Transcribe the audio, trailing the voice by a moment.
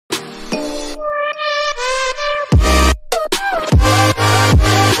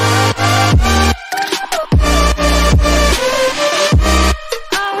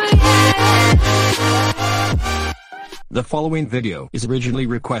following video is originally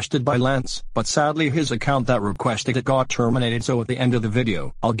requested by Lance, but sadly his account that requested it got terminated, so at the end of the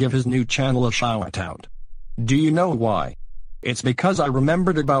video, I'll give his new channel a shout out. Do you know why? It's because I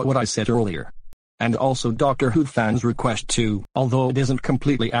remembered about what I said earlier. And also Doctor Who fans request too, although it isn't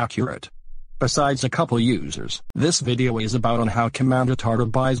completely accurate. Besides a couple users, this video is about on how Commander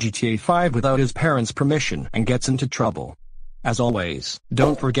TarTar buys GTA 5 without his parents' permission and gets into trouble. As always,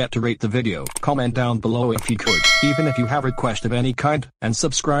 don't forget to rate the video, comment down below if you could, even if you have a request of any kind, and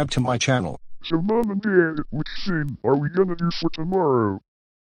subscribe to my channel. So Mom and Dad, which thing are we gonna do for tomorrow?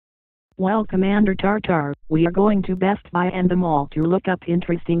 Well, Commander TarTar, we are going to Best Buy and the mall to look up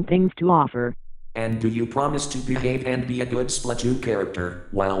interesting things to offer. And do you promise to behave and be a good Splatoon character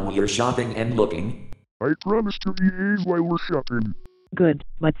while we are shopping and looking? I promise to behave while we're shopping. Good,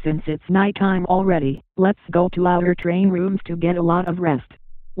 but since it's nighttime already, let's go to our train rooms to get a lot of rest.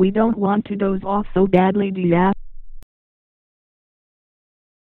 We don't want to doze off so badly, do ya?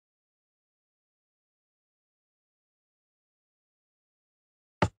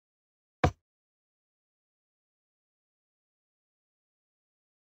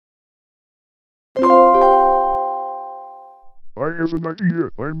 I have an idea.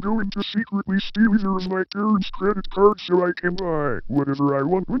 I'm going to secretly steal either of my parents' credit cards so I can buy whatever I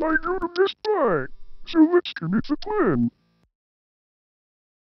want when I go to Best Buy. So let's commit the plan.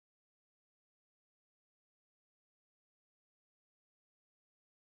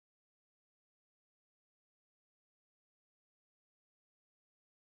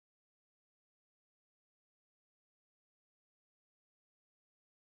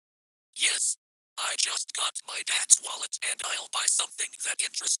 Yes. I just got my dad's wallet and I'll buy something that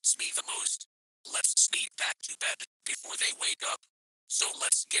interests me the most. Let's sneak back to bed before they wake up. So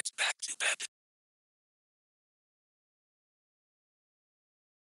let's get back to bed.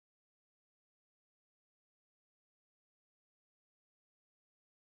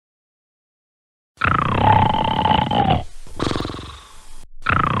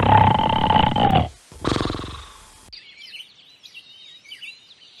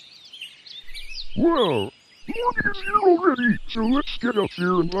 Well, morning is here already, so let's get up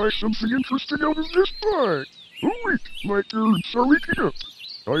here and buy something interesting out of Best Buy. Oh wait, my parents are waking up.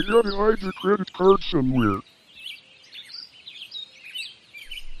 I gotta hide the credit card somewhere.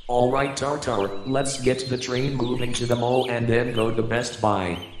 Alright TarTar, let's get the train moving to the mall and then go to Best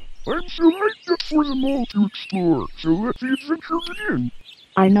Buy. I'm so hyped up for the mall to explore, so let the adventure begin.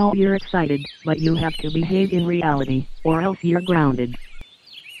 I know you're excited, but you have to behave in reality, or else you're grounded.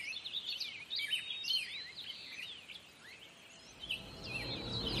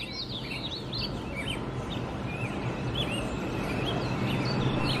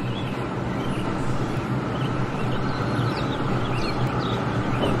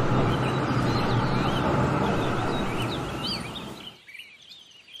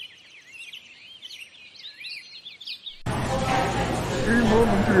 Hey Mom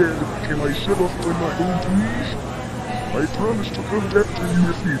and Dad, can I set off on my own please? I promise to come after you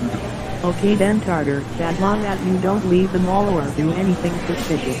if needed. Okay then TarTar, as long as you don't leave the mall or do anything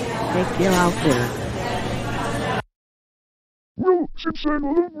suspicious. Take care out there. Well, since I'm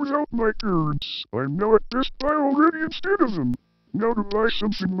alone without my parents, I'm now at Best Buy already instead of them. Now to buy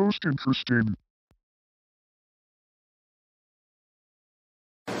something most interesting.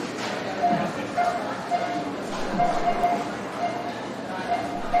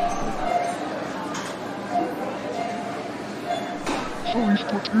 Sorry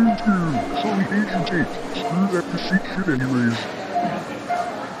Splatoon 2, sorry Agent 8, screw that deceit shit anyways.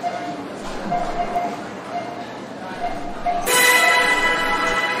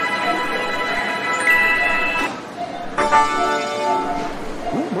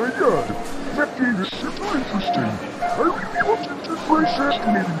 Oh my god, that game is super interesting. I really wanted to price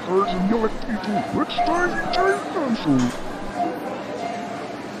estimating cards and yell at people, let's buy the entire console.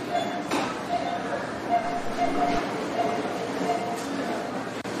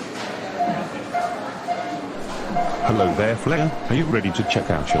 Hello there Flair, are you ready to check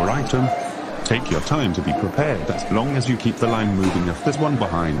out your item? Take your time to be prepared as long as you keep the line moving if there's one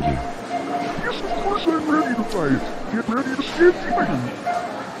behind you. Yes, of course I'm ready to buy it. Get ready to scan the item.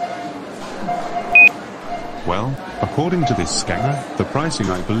 Well, according to this scanner, the pricing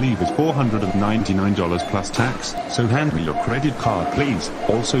I believe is $499 plus tax, so hand me your credit card please,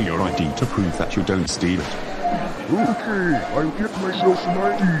 also your ID to prove that you don't steal it. Okay, I'll get myself an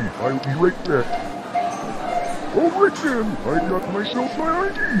ID. I'll be right back. Alright then, I got myself my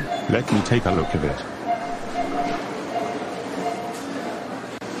ID. Let me take a look at it.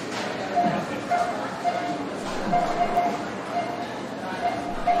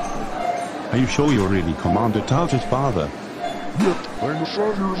 Are you sure you're really Commander TarTar's father? Yep, I'm the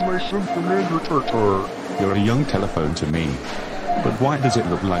father of my son Commander TarTar. You're a young telephone to me. But why does it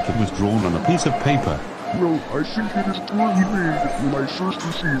look like it was drawn on a piece of paper? Well, I think it is poorly made when I first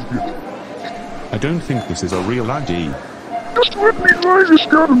received it. I don't think this is a real ID. Just let me buy this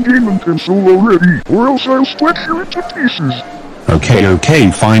goddamn gaming console already, or else I'll split you into pieces. Okay,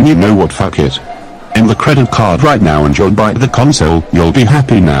 fine, you know what, fuck it. In the credit card right now and you'll buy the console, you'll be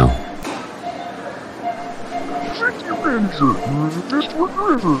happy now. Thank you, manager. You're the best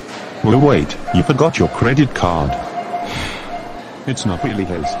worker ever. Well wait, you forgot your credit card. It's not really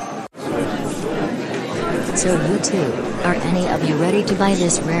his. So you two, are any of you ready to buy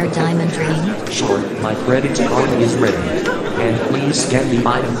this rare diamond ring? Sure, my credit card is ready. And please scan the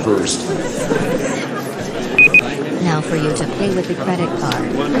item first. Now for you to pay with the credit card,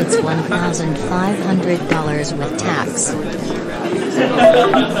 it's $1,500 with tax. Hey,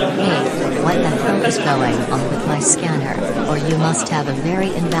 what the hell is going on with my scanner? Or you must have a very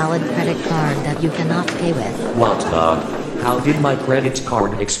invalid credit card that you cannot pay with. What the? How did my credit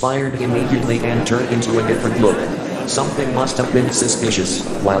card expire immediately and turn into a different look? Something must have been suspicious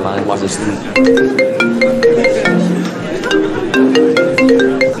while I was asleep.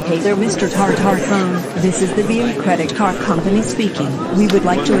 Hey there, Mr. TarTar phone. This is the Vyond Credit Card Company speaking. We would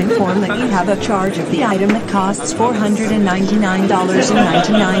like to inform that you have a charge of the item that costs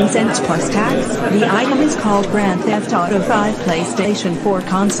 $499.99 plus tax. The item is called Grand Theft Auto 5 PlayStation 4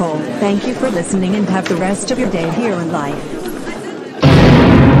 console. Thank you for listening and have the rest of your day here in life.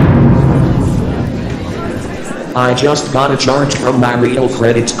 I just got a charge from my real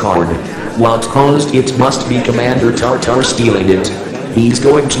credit card. What caused it must be Commander TarTar stealing it. He's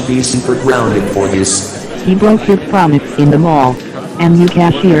going to be super grounded for this. He broke his promise in the mall. And you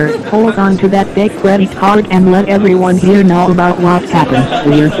cashier, hold on to that fake credit card and let everyone here know about what happened.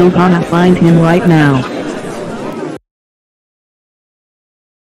 We're so gonna find him right now.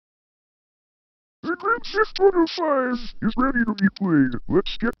 The Grand Theft Auto 5 is ready to be played.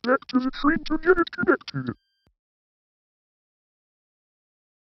 Let's get back to the train to get it connected.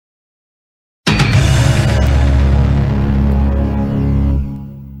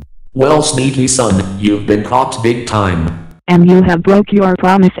 Well, sneaky son, you've been caught big time. And you have broke your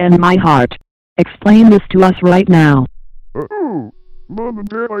promise and my heart. Explain this to us right now. Oh, Mom and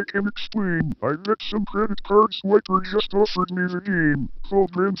Dad, I can explain. I got some credit card swiper just offered me the game,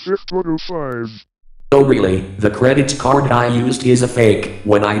 called Grand Theft Auto 5. Oh really, the credit card I used is a fake.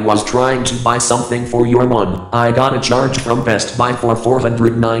 When I was trying to buy something for your mom, I got a charge from Best Buy for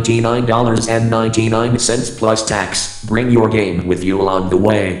 $499.99 plus tax. Bring your game with you along the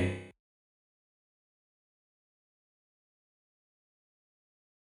way.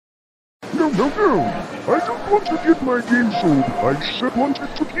 No, I don't want to get my game sold. I just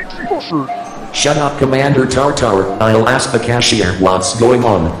wanted to keep the offer. Shut up, Commander TarTar. I'll ask the cashier what's going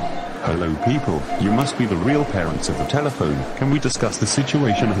on. Hello people, you must be the real parents of the telephone. Can we discuss the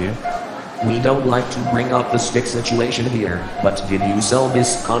situation here? We don't like to bring up the stick situation here, but did you sell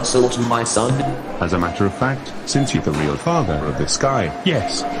this console to my son? As a matter of fact, since you're the real father of this guy,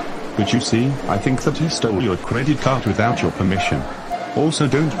 yes. But you see, I think that he stole your credit card without your permission. Also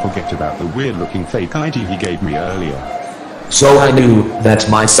don't forget about the weird looking fake ID he gave me earlier. So I knew that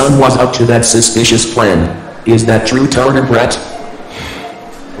my son was up to that suspicious plan. Is that true, Tartar Brett?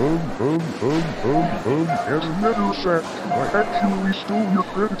 As a matter of fact, I actually stole your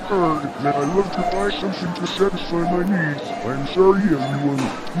credit card, and I love to buy something to satisfy my needs. I'm sorry, everyone.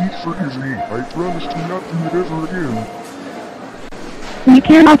 Please forgive me. I promise to not do it ever again. We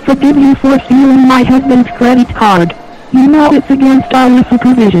cannot forgive you for stealing my husband's credit card. You know it's against our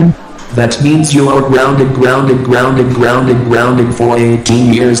supervision. That means you are grounded for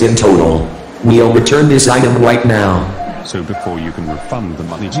 18 years in total. We'll return this item right now. So before you can refund the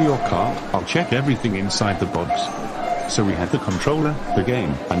money to your card, I'll check everything inside the box. So we had the controller, the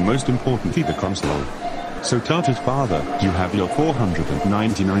game, and most importantly the console. So Tartar's father, you have your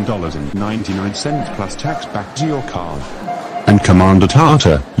 $499.99 plus tax back to your card. And Commander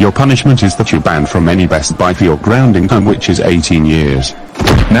TarTar, your punishment is that you're banned from any Best Buy for your grounding time, which is 18 years.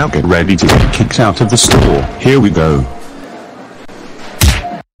 Now get ready to get kicked out of the store. Here we go.